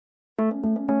Welcome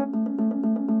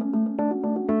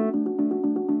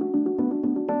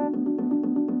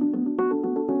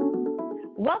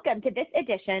to this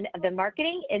edition of the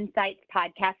Marketing Insights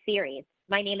podcast series.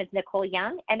 My name is Nicole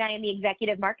Young, and I am the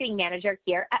Executive Marketing Manager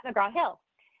here at McGraw-Hill.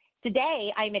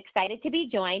 Today, I'm excited to be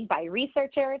joined by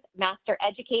researchers, master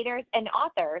educators, and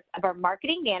authors of our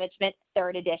Marketing Management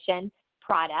 3rd Edition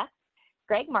products,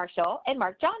 Greg Marshall and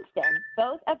Mark Johnston,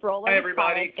 both of Roland Hi,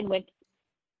 everybody. and Wint.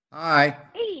 Hi.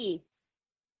 Hey.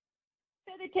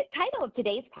 So the title of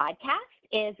today's podcast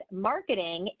is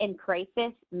Marketing in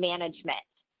Crisis Management,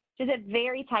 which is a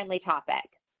very timely topic.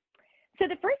 So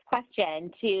the first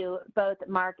question to both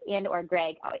Mark and or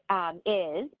Greg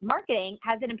is, marketing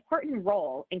has an important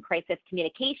role in crisis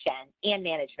communication and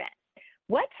management.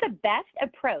 What's the best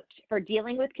approach for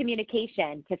dealing with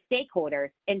communication to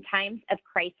stakeholders in times of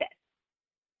crisis?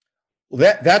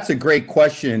 Well, that's a great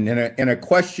question, and a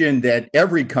question that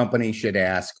every company should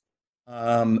ask.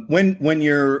 When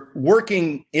you're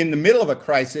working in the middle of a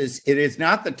crisis, it is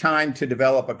not the time to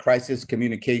develop a crisis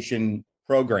communication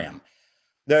program.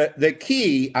 The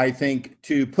key, I think,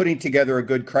 to putting together a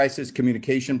good crisis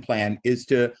communication plan is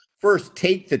to first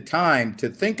take the time to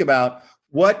think about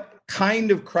what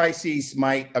kind of crises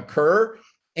might occur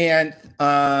and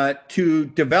to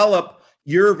develop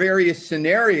your various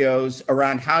scenarios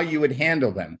around how you would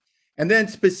handle them. And then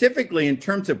specifically in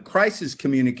terms of crisis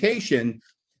communication,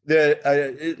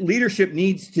 the leadership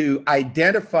needs to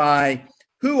identify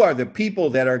who are the people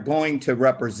that are going to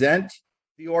represent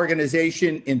the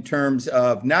organization in terms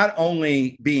of not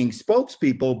only being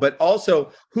spokespeople, but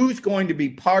also who's going to be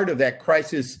part of that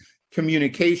crisis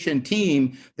communication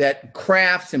team that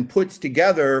crafts and puts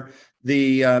together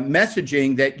the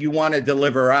messaging that you want to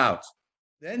deliver out.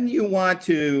 Then you want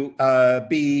to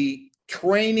be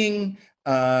training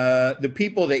the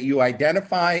people that you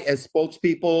identify as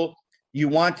spokespeople. You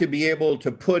want to be able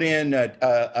to put in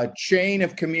a chain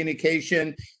of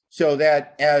communication so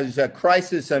that as a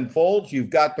crisis unfolds, you've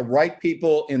got the right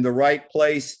people in the right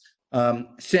place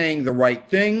saying the right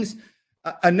things.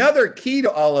 Another key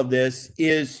to all of this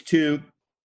is to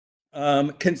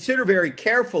consider very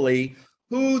carefully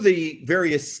who the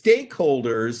various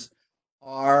stakeholders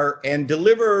are and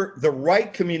deliver the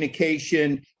right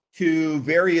communication to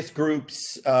various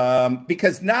groups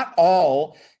because not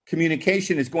all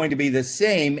communication is going to be the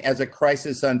same as a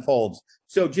crisis unfolds.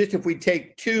 So just if we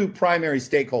take two primary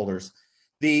stakeholders,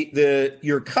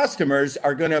 your customers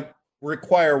are going to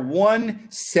require one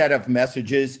set of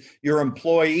messages, your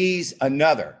employees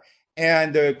another.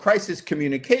 And the crisis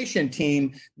communication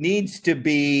team needs to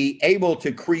be able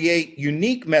to create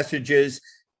unique messages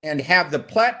and have the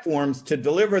platforms to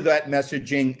deliver that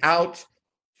messaging out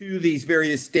to these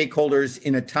various stakeholders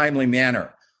in a timely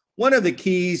manner. One of the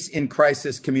keys in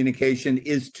crisis communication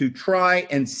is to try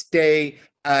and stay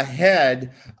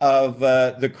ahead of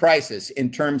the crisis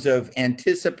in terms of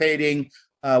anticipating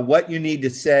what you need to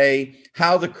say,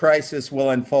 how the crisis will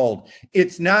unfold.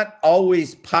 It's not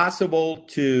always possible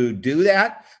to do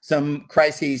that. Some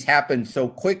crises happen so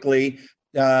quickly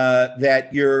that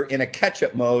you're in a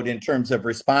catch-up mode in terms of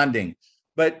responding.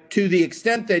 But to the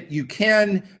extent that you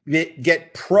can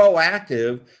get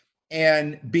proactive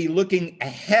and be looking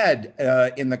ahead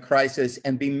in the crisis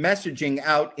and be messaging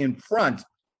out in front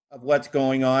of what's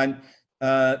going on,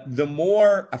 the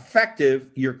more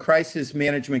effective your crisis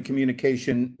management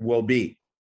communication will be.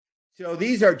 So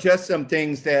these are just some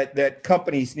things that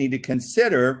companies need to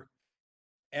consider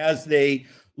as they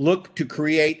look to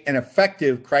create an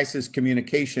effective crisis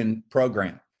communication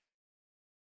program.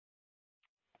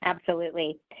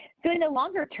 Absolutely. So in the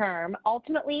longer term,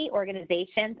 ultimately,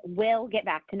 organizations will get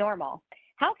back to normal.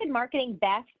 How can marketing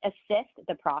best assist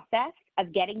the process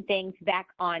of getting things back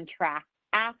on track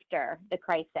after the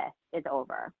crisis is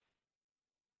over?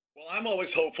 Well, I'm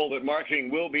always hopeful that marketing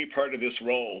will be part of this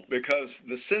role because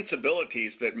the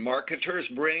sensibilities that marketers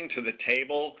bring to the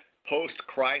table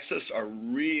post-crisis are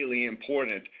really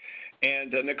important.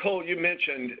 And Nicole, you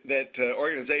mentioned that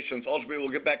organizations ultimately will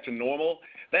get back to normal.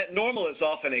 That normal is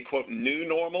often a, quote, new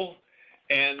normal.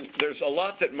 And there's a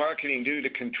lot that marketing do to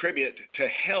contribute to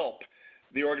help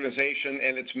the organization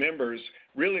and its members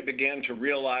really begin to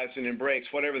realize and embrace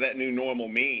whatever that new normal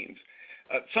means.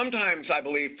 Sometimes I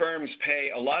believe firms pay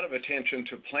a lot of attention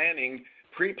to planning,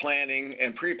 pre-planning,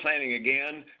 and pre-planning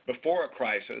again before a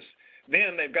crisis.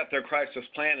 Then they've got their crisis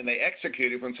plan and they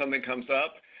execute it when something comes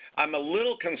up. I'm a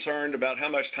little concerned about how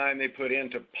much time they put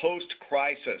into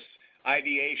post-crisis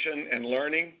ideation and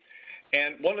learning.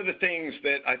 And one of the things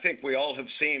that I think we all have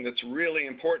seen that's really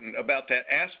important about that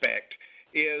aspect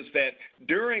is that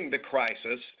during the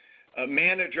crisis,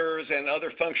 managers and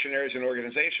other functionaries in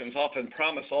organizations often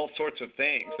promise all sorts of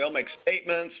things. They'll make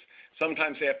statements.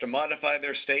 Sometimes they have to modify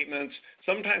their statements.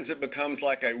 Sometimes it becomes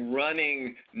like a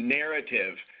running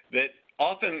narrative that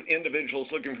often individuals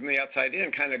looking from the outside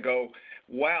in kind of go,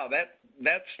 wow,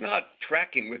 that's not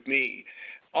tracking with me.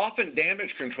 Often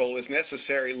damage control is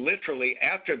necessary literally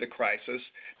after the crisis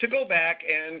to go back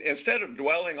and, instead of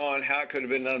dwelling on how it could have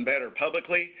been done better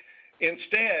publicly,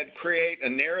 instead create a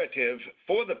narrative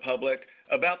for the public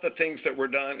about the things that were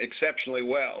done exceptionally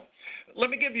well. Let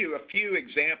me give you a few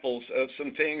examples of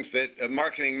some things that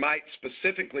marketing might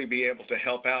specifically be able to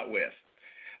help out with.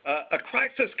 A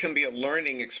crisis can be a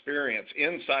learning experience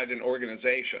inside an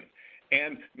organization.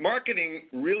 And marketing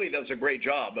really does a great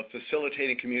job of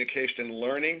facilitating communication and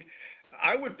learning.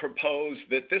 I would propose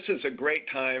that this is a great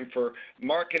time for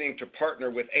marketing to partner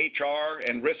with HR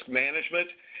and risk management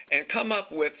and come up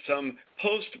with some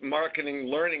post-marketing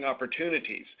learning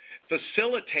opportunities,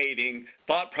 facilitating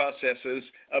thought processes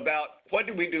about what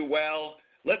did we do well,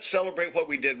 let's celebrate what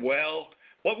we did well,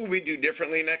 what would we do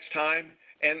differently next time.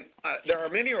 And there are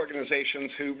many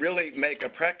organizations who really make a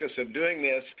practice of doing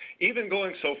this, even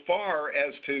going so far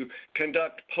as to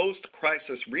conduct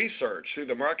post-crisis research through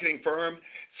the marketing firm,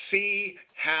 see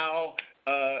how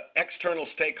external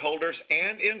stakeholders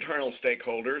and internal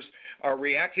stakeholders are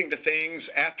reacting to things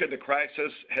after the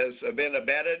crisis has been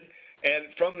abated, and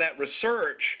from that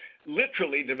research,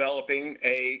 literally developing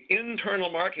an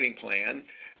internal marketing plan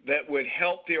that would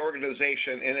help the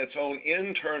organization in its own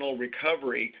internal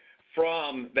recovery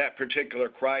from that particular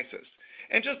crisis.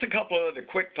 And just a couple of other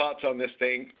quick thoughts on this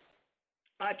thing.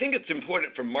 I think it's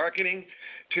important for marketing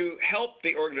to help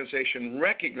the organization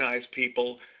recognize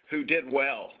people who did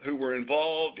well, who were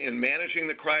involved in managing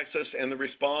the crisis and the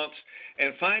response,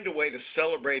 and find a way to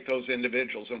celebrate those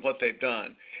individuals and what they've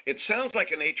done. It sounds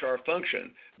like an HR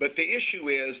function, but the issue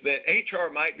is that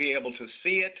HR might be able to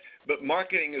see it, but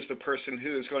marketing is the person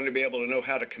who is going to be able to know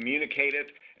how to communicate it.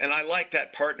 And I like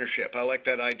that partnership. I like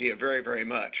that idea very, very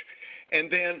much. And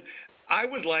then I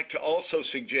would like to also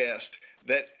suggest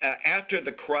that after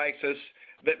the crisis,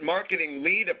 that marketing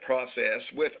lead a process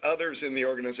with others in the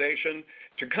organization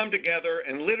to come together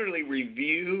and literally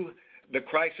review the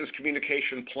crisis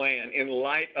communication plan in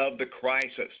light of the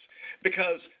crisis.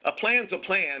 Because a plan's a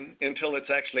plan until it's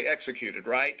actually executed,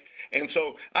 right? And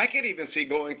so I could even see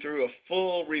going through a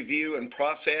full review and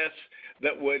process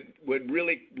that would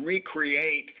really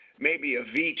recreate maybe a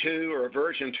V2 or a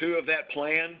version 2 of that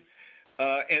plan.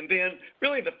 And then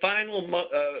really the final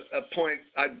point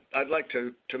I'd like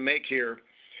to make here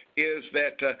is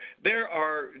that there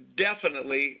are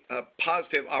definitely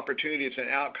positive opportunities and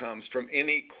outcomes from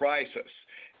any crisis.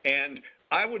 And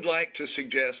I would like to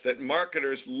suggest that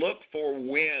marketers look for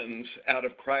wins out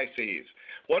of crises.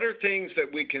 What are things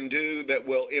that we can do that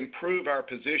will improve our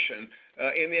position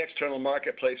in the external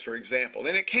marketplace, for example?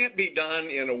 And it can't be done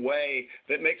in a way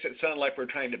that makes it sound like we're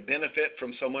trying to benefit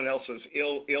from someone else's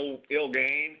ill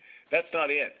gain. That's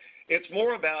not it. It's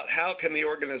more about how can the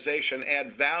organization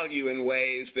add value in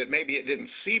ways that maybe it didn't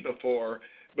see before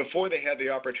they had the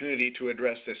opportunity to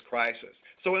address this crisis.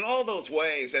 So in all those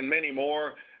ways and many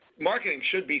more, marketing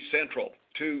should be central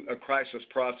to a crisis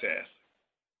process.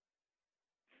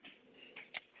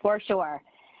 For sure.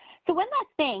 So one last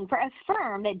thing, for a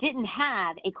firm that didn't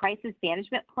have a crisis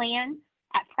management plan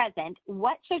at present,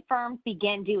 what should firms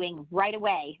begin doing right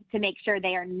away to make sure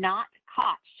they are not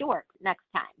caught short next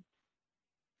time?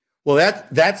 Well,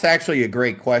 that's actually a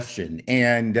great question.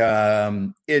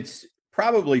 And it's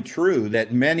probably true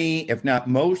that many, if not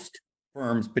most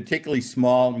firms, particularly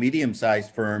small,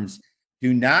 medium-sized firms,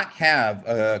 do not have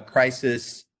a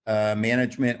crisis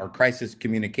management or crisis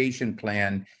communication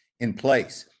plan in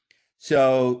place.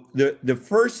 So the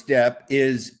first step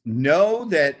is know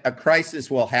that a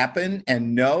crisis will happen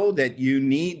and know that you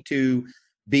need to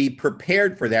be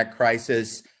prepared for that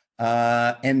crisis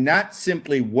and not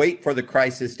simply wait for the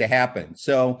crisis to happen.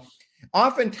 So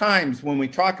oftentimes when we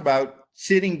talk about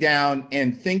sitting down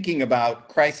and thinking about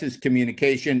crisis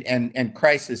communication and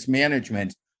crisis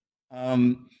management,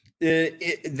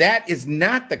 that is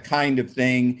not the kind of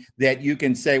thing that you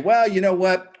can say, well, you know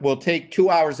what, we'll take 2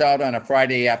 hours out on a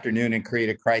Friday afternoon and create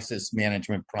a crisis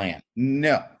management plan.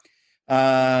 No.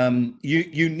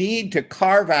 You need to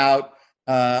carve out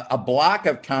a block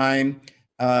of time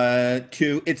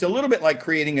it's a little bit like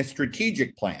creating a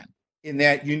strategic plan, in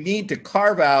that you need to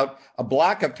carve out a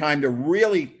block of time to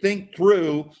really think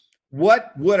through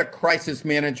what would a crisis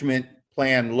management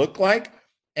plan look like,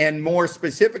 and more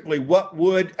specifically, what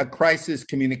would a crisis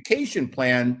communication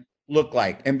plan look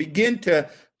like, and begin to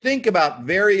think about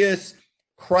various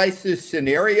crisis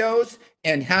scenarios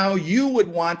and how you would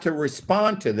want to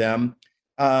respond to them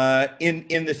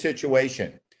in the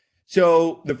situation.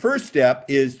 So the first step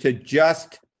is to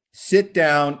just sit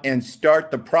down and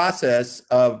start the process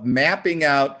of mapping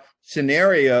out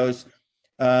scenarios,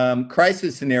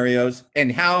 crisis scenarios,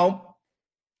 and how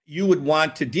you would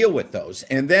want to deal with those.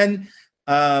 And then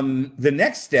the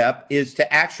next step is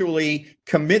to actually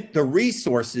commit the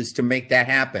resources to make that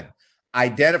happen.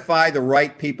 Identify the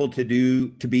right people to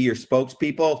be your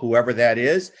spokespeople, whoever that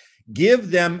is.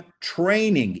 Give them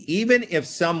training, even if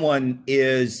someone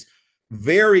is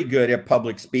very good at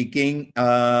public speaking.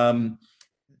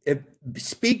 If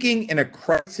speaking in a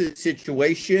crisis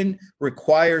situation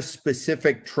requires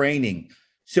specific training.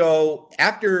 So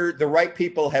after the right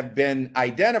people have been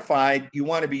identified, you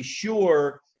want to be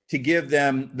sure to give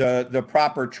them the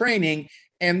proper training.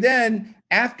 And then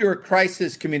after a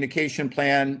crisis communication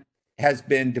plan has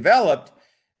been developed,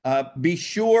 be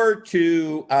sure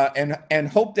to, and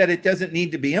hope that it doesn't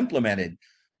need to be implemented.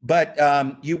 But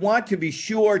you want to be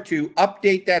sure to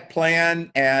update that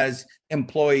plan as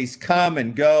employees come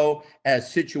and go,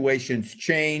 as situations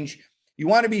change. You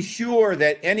want to be sure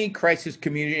that any crisis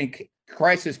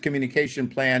communication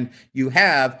plan you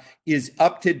have is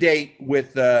up to date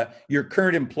with your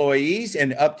current employees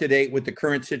and up to date with the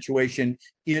current situation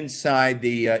inside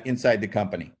the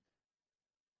company.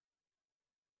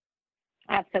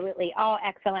 Absolutely. All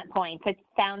excellent points. It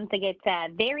sounds like it's a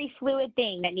very fluid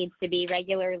thing that needs to be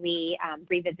regularly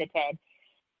revisited.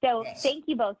 So Yes. Thank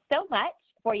you both so much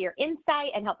for your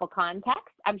insight and helpful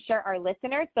context. I'm sure our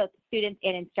listeners, both students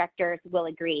and instructors, will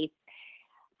agree.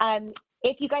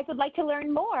 If you guys would like to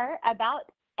learn more about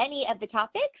any of the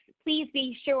topics, please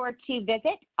be sure to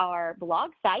visit our blog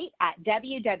site at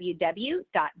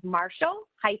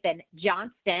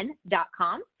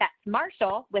www.marshall-johnston.com. That's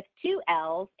Marshall with 2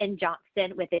 L's and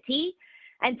Johnston with a T.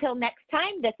 Until next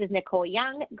time, this is Nicole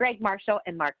Young, Greg Marshall,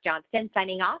 and Mark Johnston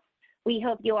signing off. We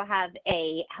hope you will have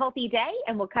a healthy day,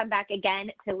 and we'll come back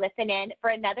again to listen in for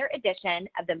another edition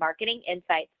of the Marketing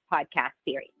Insights podcast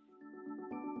series.